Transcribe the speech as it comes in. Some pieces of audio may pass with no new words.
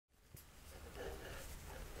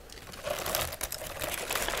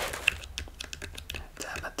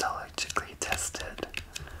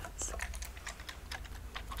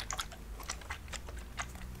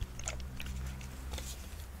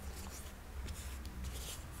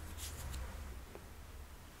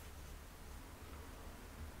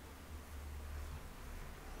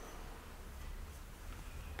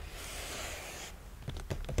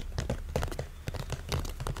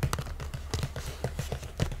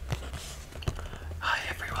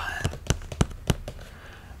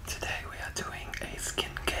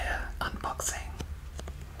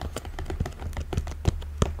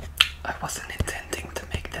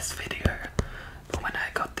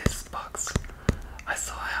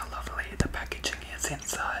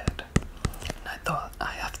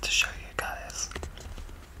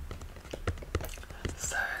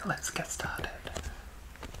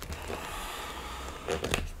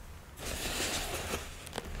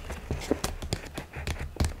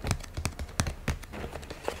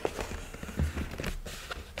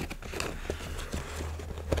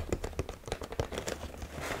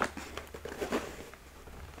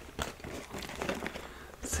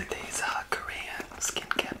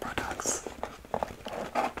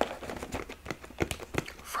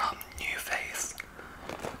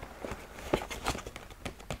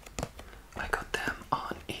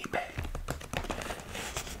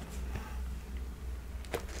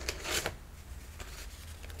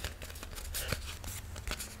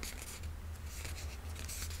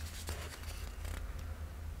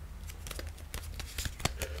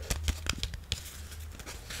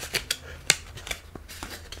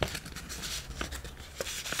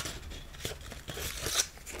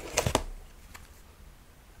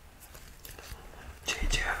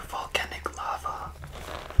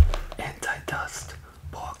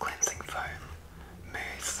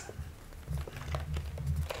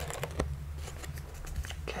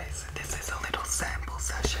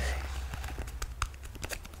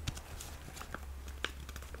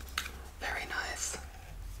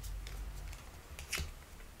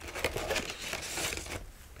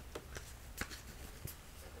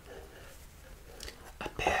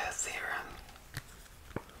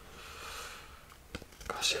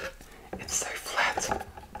It's so flat.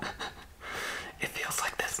 It feels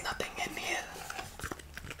like there's nothing in here.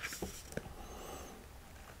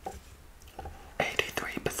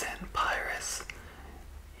 83% Pyrus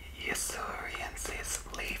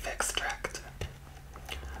Yasuriensis leaf extract.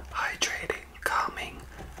 Hydrating, calming,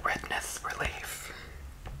 redness relief.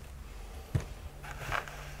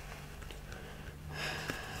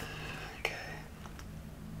 Okay.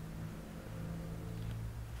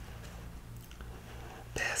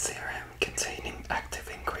 Pear serum containing active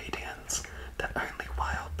ingredients that only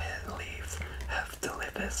wild pear leaves have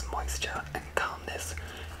delivers moisture and calmness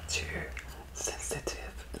to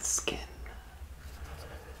sensitive skin.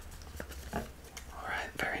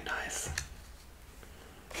 Alright, very nice.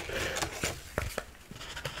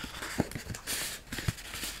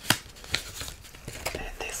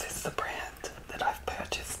 And this is the brand that I've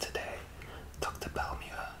purchased today, Dr.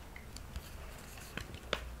 Belmeur.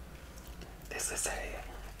 This is a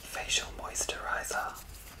facial moisturizer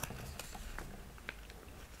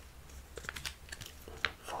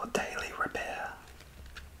for daily repair.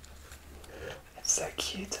 It's so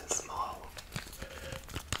cute and small.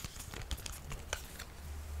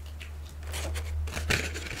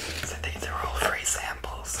 So these are all free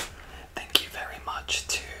samples. Thank you very much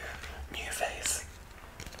to New Face.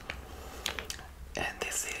 And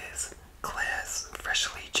this is Claire's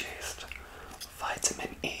freshly juiced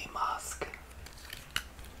vitamin E mask.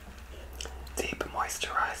 Deep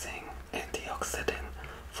moisturizing antioxidant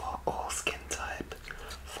for all skin type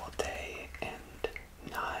for day and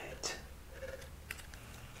night.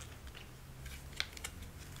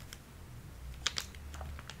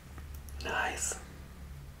 Nice.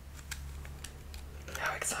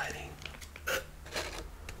 How exciting. So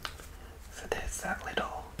there's that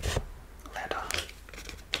little letter.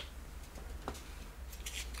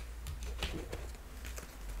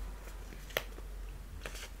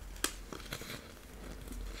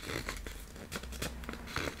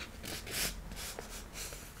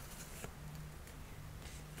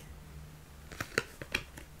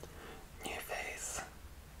 New Face.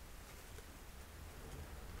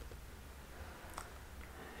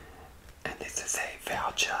 And this is a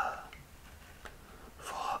voucher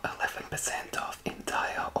for 11% off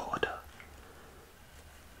entire order.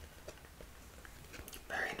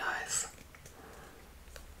 Very nice.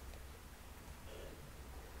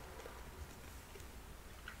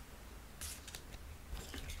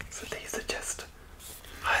 So these are just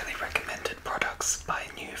highly recommended products by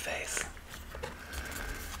New Face.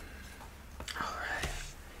 Alright,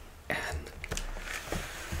 and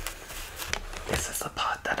this is the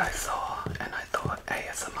part that I saw and I thought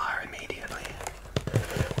ASMR immediately.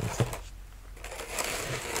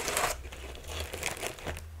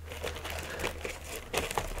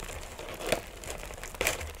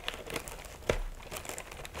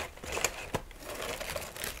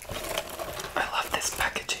 I love this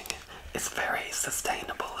packaging. It's very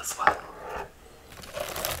sustainable as well.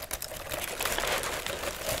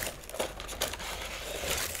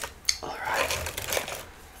 Alright,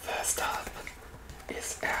 first up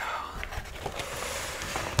is our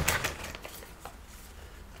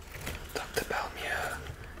Dr. Belmeur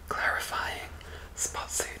clarifying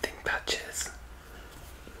spot soothing patches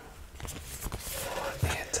for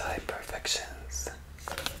anti-perfections.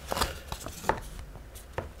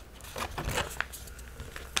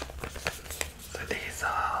 So these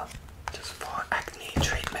are just for acne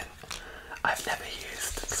treatment. I've never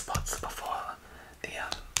used spots before.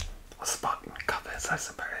 Or spot covers, I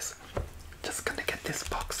suppose. Just gonna get this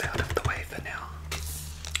box out of the way for now.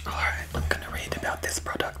 Alright, I'm gonna read about this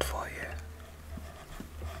product for you.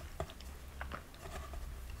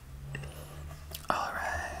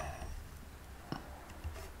 Alright.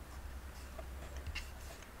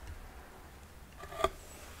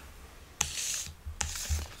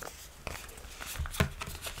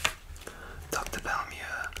 Dr.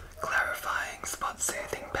 Belmeur clarifying spot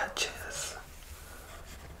soothing patches.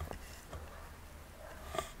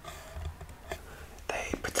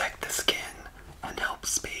 They protect the skin and help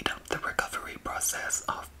speed up the recovery process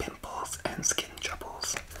of pimples and skin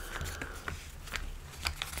troubles.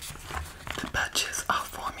 The patches are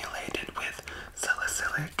formulated with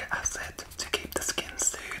salicylic acid to keep the skin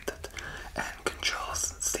soothed and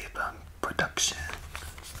controls sebum production.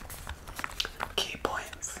 Key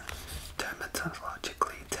points: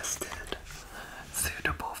 dermatologically tested,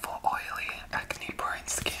 suitable for oily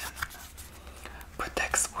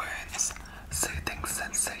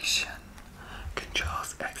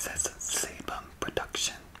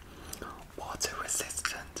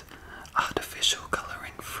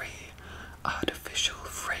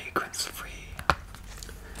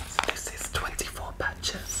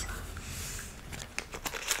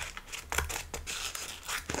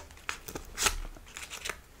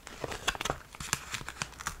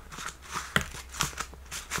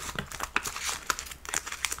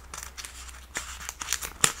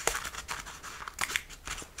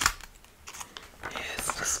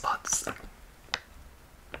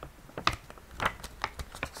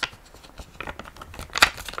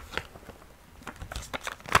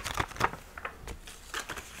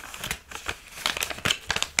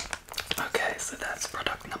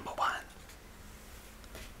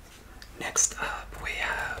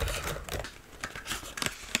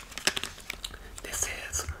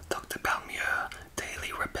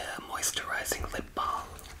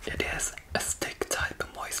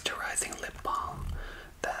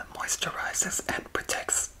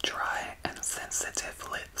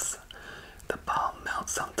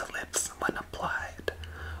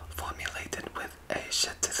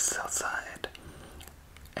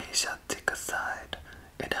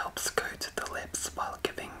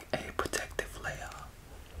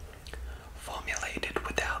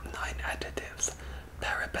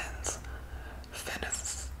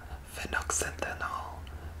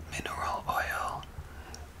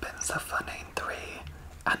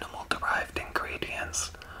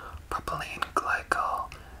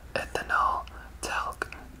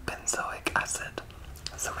acid,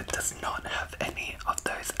 so it does not have any of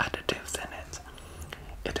those additives in it.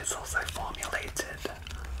 It is also formulated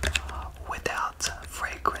without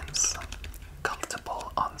fragrance,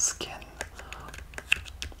 comfortable on skin,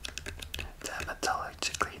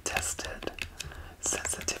 dermatologically tested,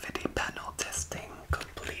 sensitivity panel testing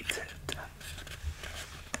completed.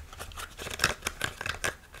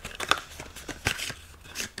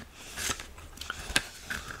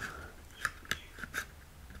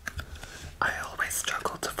 I always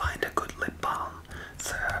struggle to find a good lip balm,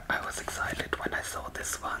 so I was excited when I saw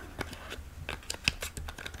this one.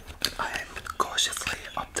 I am cautiously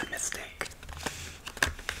optimistic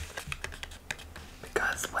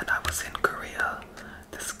because when I was in Korea,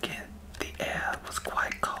 the air was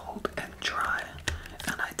quite cold and dry,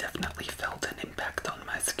 and I definitely felt an impact on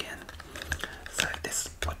my skin. So this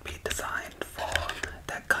would be designed for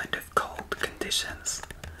that kind of cold conditions.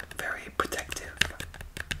 Very protective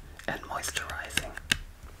and moisturizing.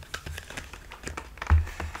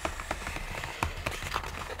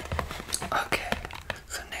 Okay,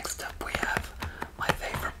 so next up we have my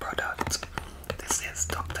favorite product. This is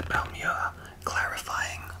Dr. Belmeur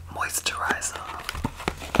Clarifying Moisturizer.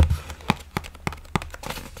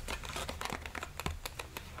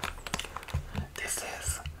 This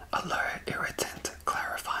is a low irritant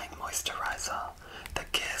clarifying moisturizer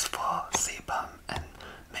that cares for sebum and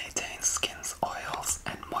maintains skin's oils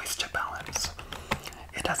and moisture balance.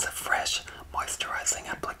 It has a fresh, moisturizing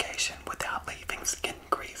application without leaving skin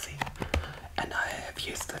greasy. And I have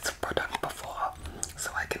used this product before,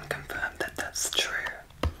 so I can confirm that that's true.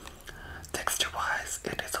 Texture-wise,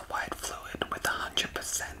 it is a white fluid with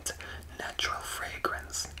 100% natural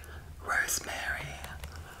fragrance. Rosemary,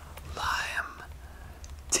 lime,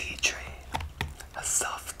 tea tree, a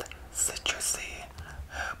soft, citrusy,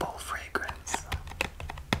 herbal fragrance.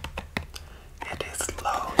 It is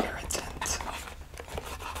low irritant,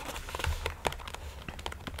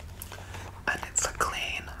 and it's a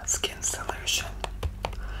clean skin solution.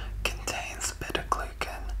 Contains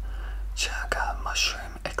beta-glucan, chaga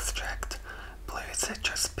mushroom extract, blue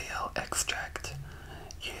citrus peel extract.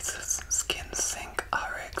 Uses Skin Sync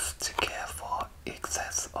RX to care for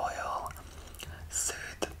excess oil,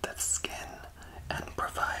 soothe the skin, and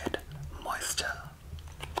provide moisture.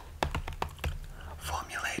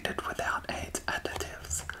 Formulated without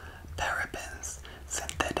additives, parabens,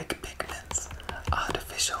 synthetic pigments,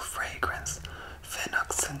 artificial fragrance,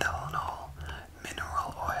 phenoxyethanol,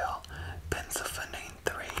 mineral oil, benzophenone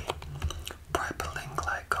 3, propylene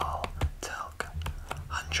glycol, talc,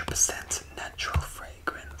 100% natural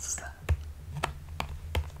fragrance.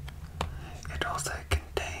 It also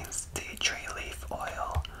contains tea tree leaf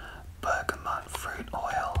oil, bergamot fruit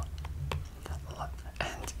oil,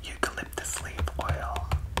 and eucalyptus leaf oil.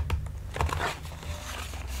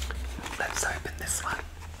 Let's open this one.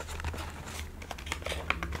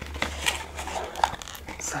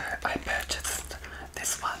 So I purchased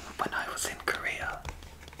this one when I was in Korea,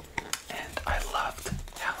 and I loved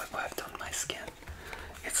how it worked on my skin.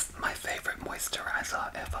 It's my favorite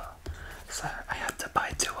moisturizer ever, so I had to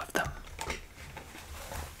buy 2 of them.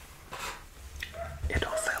 It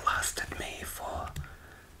also lasted me for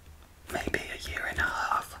maybe a year and a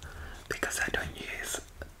half because I don't use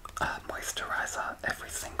moisturizer every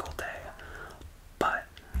single day, but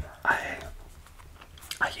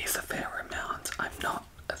I use a fair amount. I'm not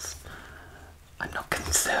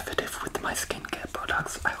conservative with my skincare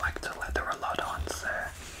products. I like to lather a lot on, so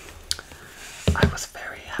I was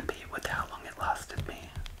very happy with how long it lasted me.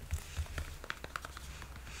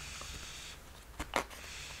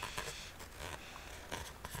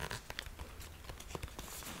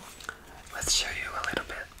 Let's show you a little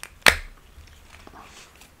bit.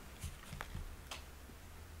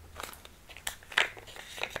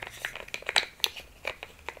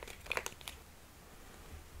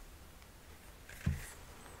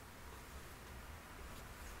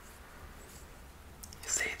 You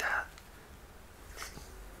see that?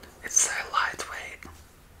 It's so lightweight.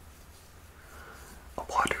 A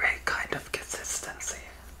watery kind of consistency.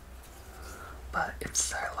 But it's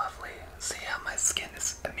so lovely. See how my skin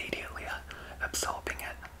is immediately absorbing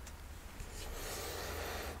it.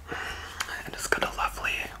 And it's got a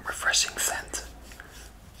lovely, refreshing scent.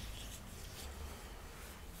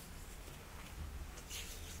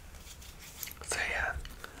 So yeah,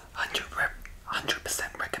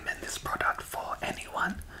 100% recommend this product for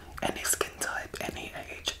anyone, any skin type, any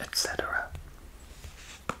age, etc.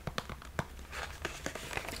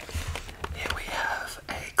 Here we have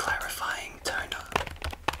a clarifying toner.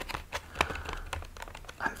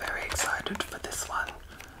 I'm very excited for this one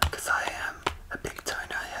because I am a big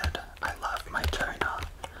toner head. I love my toner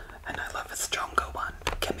and I love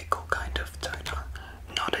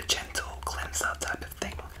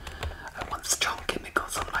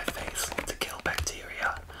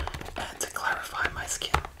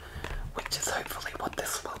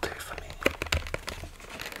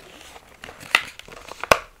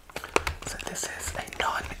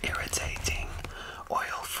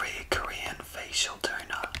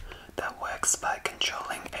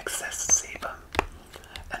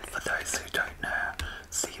those who don't know,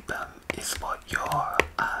 sebum is what your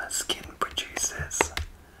skin produces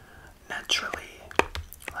naturally,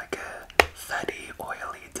 like a fatty,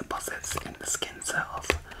 oily deposits in the skin cells.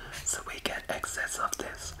 So we get excess of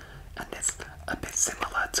this, and it's a bit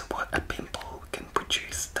similar to what a pimple can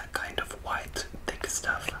produce, that kind of white, thick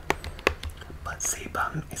stuff. But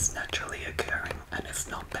sebum is naturally occurring, and it's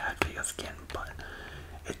not bad for your skin, but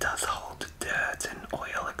it does hold dirt and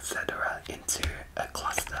oil, etc. into a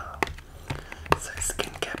cluster. So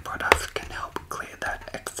skincare products can help clear that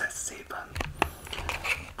excess sebum,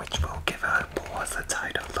 which will give our pores a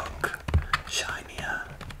tighter look, shinier.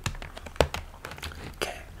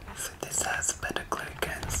 Okay, so this has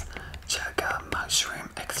beta-glucans, chaga mushroom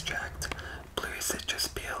extract, blue citrus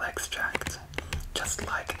peel extract, just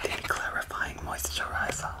like the clarifying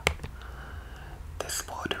moisturizer. This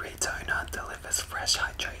watery toner delivers fresh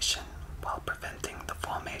hydration while preventing the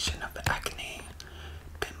formation of acne,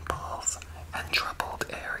 pimples, and troubled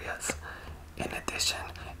areas. In addition,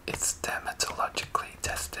 its dermatologically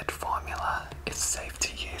tested formula is safe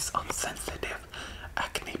to use on sensitive,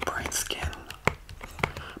 acne-prone skin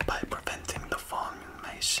by preventing the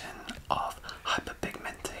formation of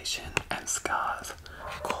hyperpigmentation and scars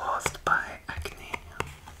caused by acne.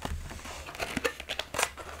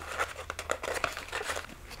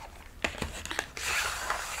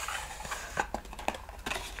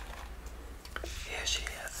 Here she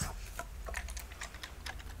is.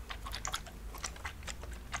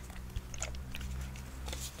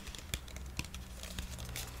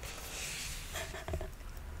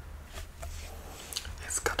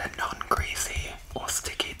 It's got a non-greasy or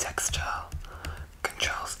sticky texture,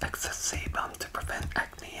 controls excess sebum to prevent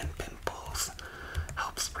acne and pimples,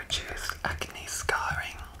 helps reduce acne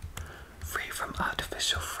scarring, free from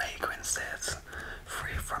artificial fragrances,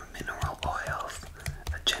 free from mineral oils,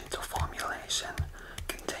 a gentle formulation,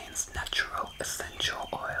 contains natural essential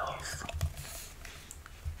oils.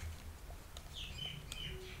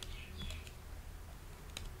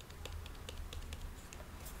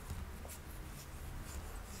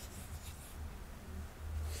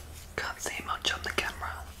 Can't see much on the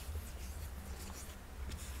camera.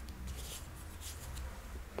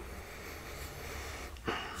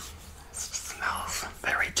 It smells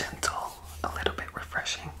very gentle, a little bit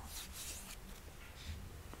refreshing.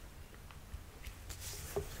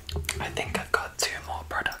 I think I've got 2 more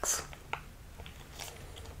products.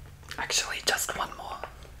 Actually, just 1 more.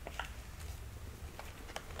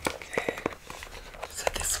 Okay, so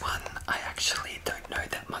this one I actually don't know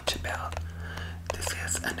that much about. This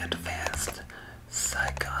is an advanced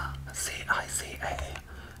Cica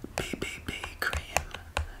BBB cream.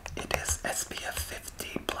 It is SPF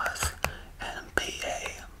 50 plus and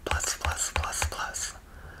PA plus.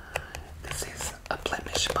 This is a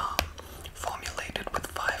blemish balm formulated with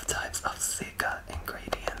 5 types of Cica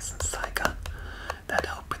ingredients that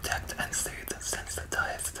help protect and soothe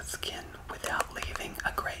sensitized skin without leaving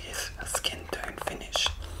a grayish skin tone finish.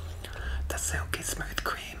 The silky smooth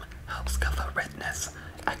cream helps cover redness,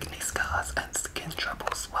 acne scars, and skin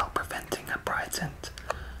troubles while providing a brightened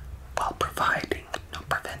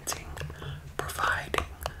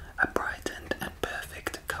and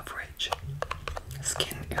perfect coverage.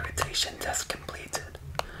 Skin irritation test completed.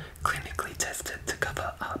 Clinically tested to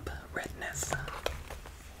cover up redness.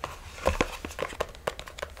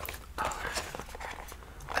 Alright,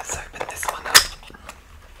 let's open this one up.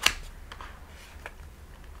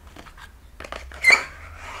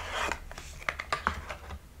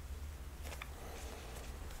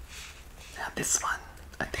 Now this one,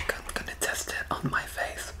 I think I'm gonna test it on my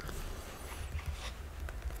face.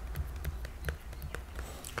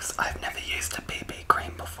 Because I've never used a BB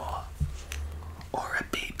cream before. Or a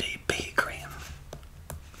BBB cream.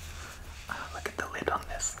 Look at the lid on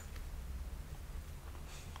this.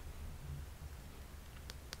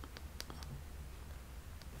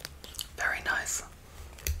 Very nice.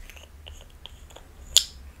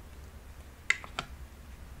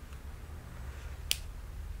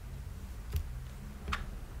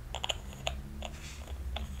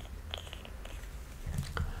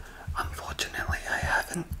 Unfortunately, I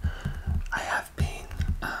have been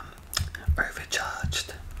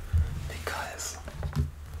overcharged because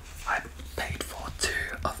I paid for 2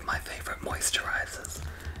 of my favorite moisturizers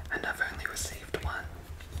and I've only received 1.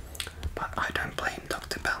 But I don't blame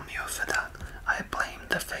Dr. Belmeur for that. I blame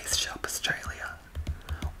the Face Shop Australia,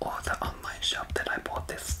 or the online shop that I bought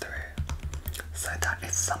this through. So that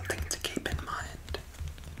is something to keep in mind.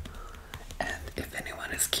 And if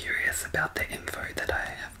anyone is curious about the info that I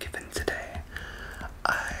have given today,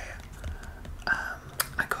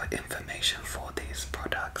 I got information for these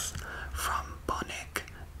products from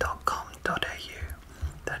Bonic.com.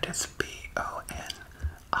 that is BONIIK.com.au.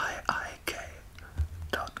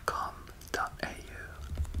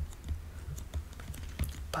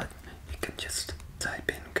 But you can just type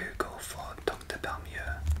in Google for Dr.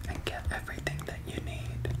 Belmeur and get everything that you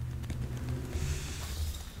need.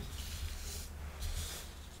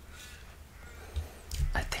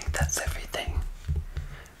 I think that's everything.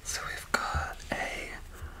 So we've got a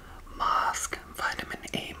mask, vitamin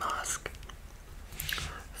E mask,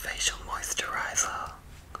 facial moisturizer,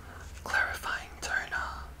 clarifying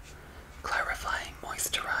toner, clarifying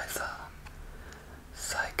moisturizer,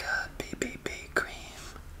 Psycha BBB cream,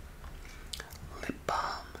 lip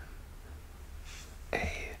balm,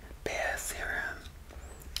 a bare serum,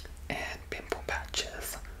 and pimple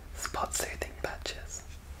patches, spot soothing patches.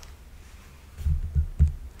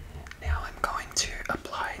 Now I'm going to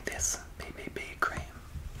apply this BBB cream.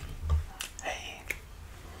 Hey,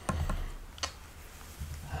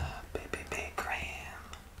 BBB cream.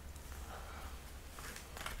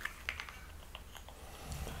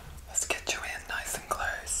 Let's get you in nice and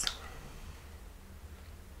close.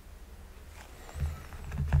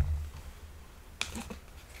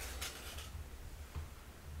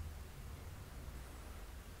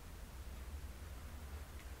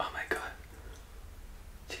 Oh my god.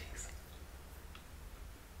 Jeez.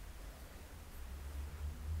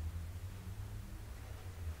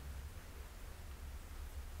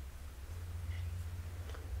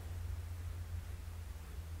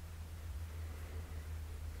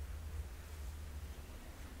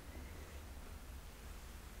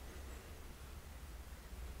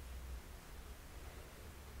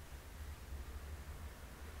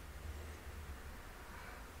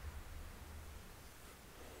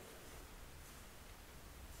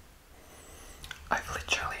 I've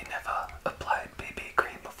literally never applied BB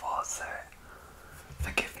cream before, so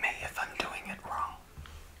forgive me if I'm doing it wrong.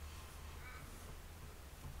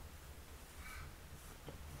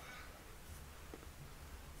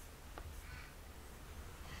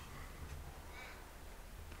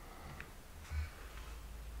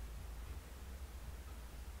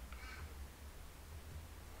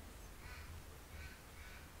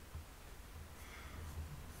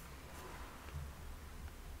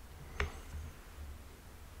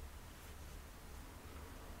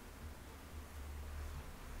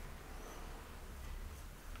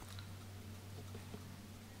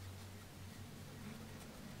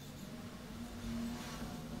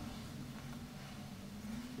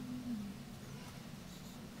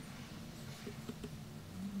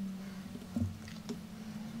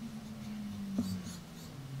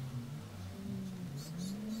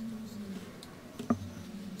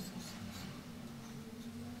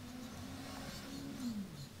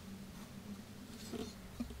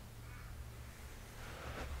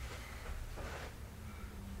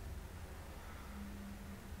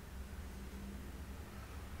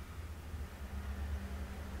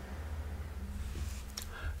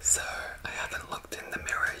 So, I haven't looked in the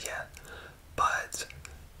mirror yet, but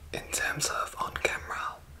in terms of on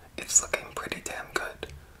camera, it's looking pretty damn good.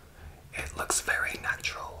 It looks very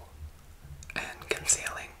natural and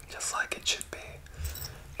concealing, just like it should be.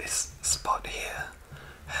 This spot here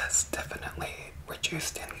has definitely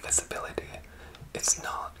reduced in visibility. It's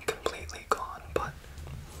not completely gone, but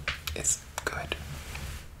it's good.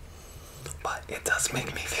 But it does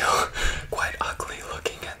make me feel quite ugly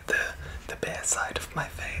looking at the bare side of my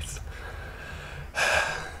face.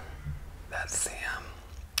 That's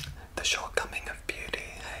the shortcoming of beauty,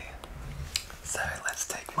 hey? So let's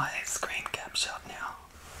take my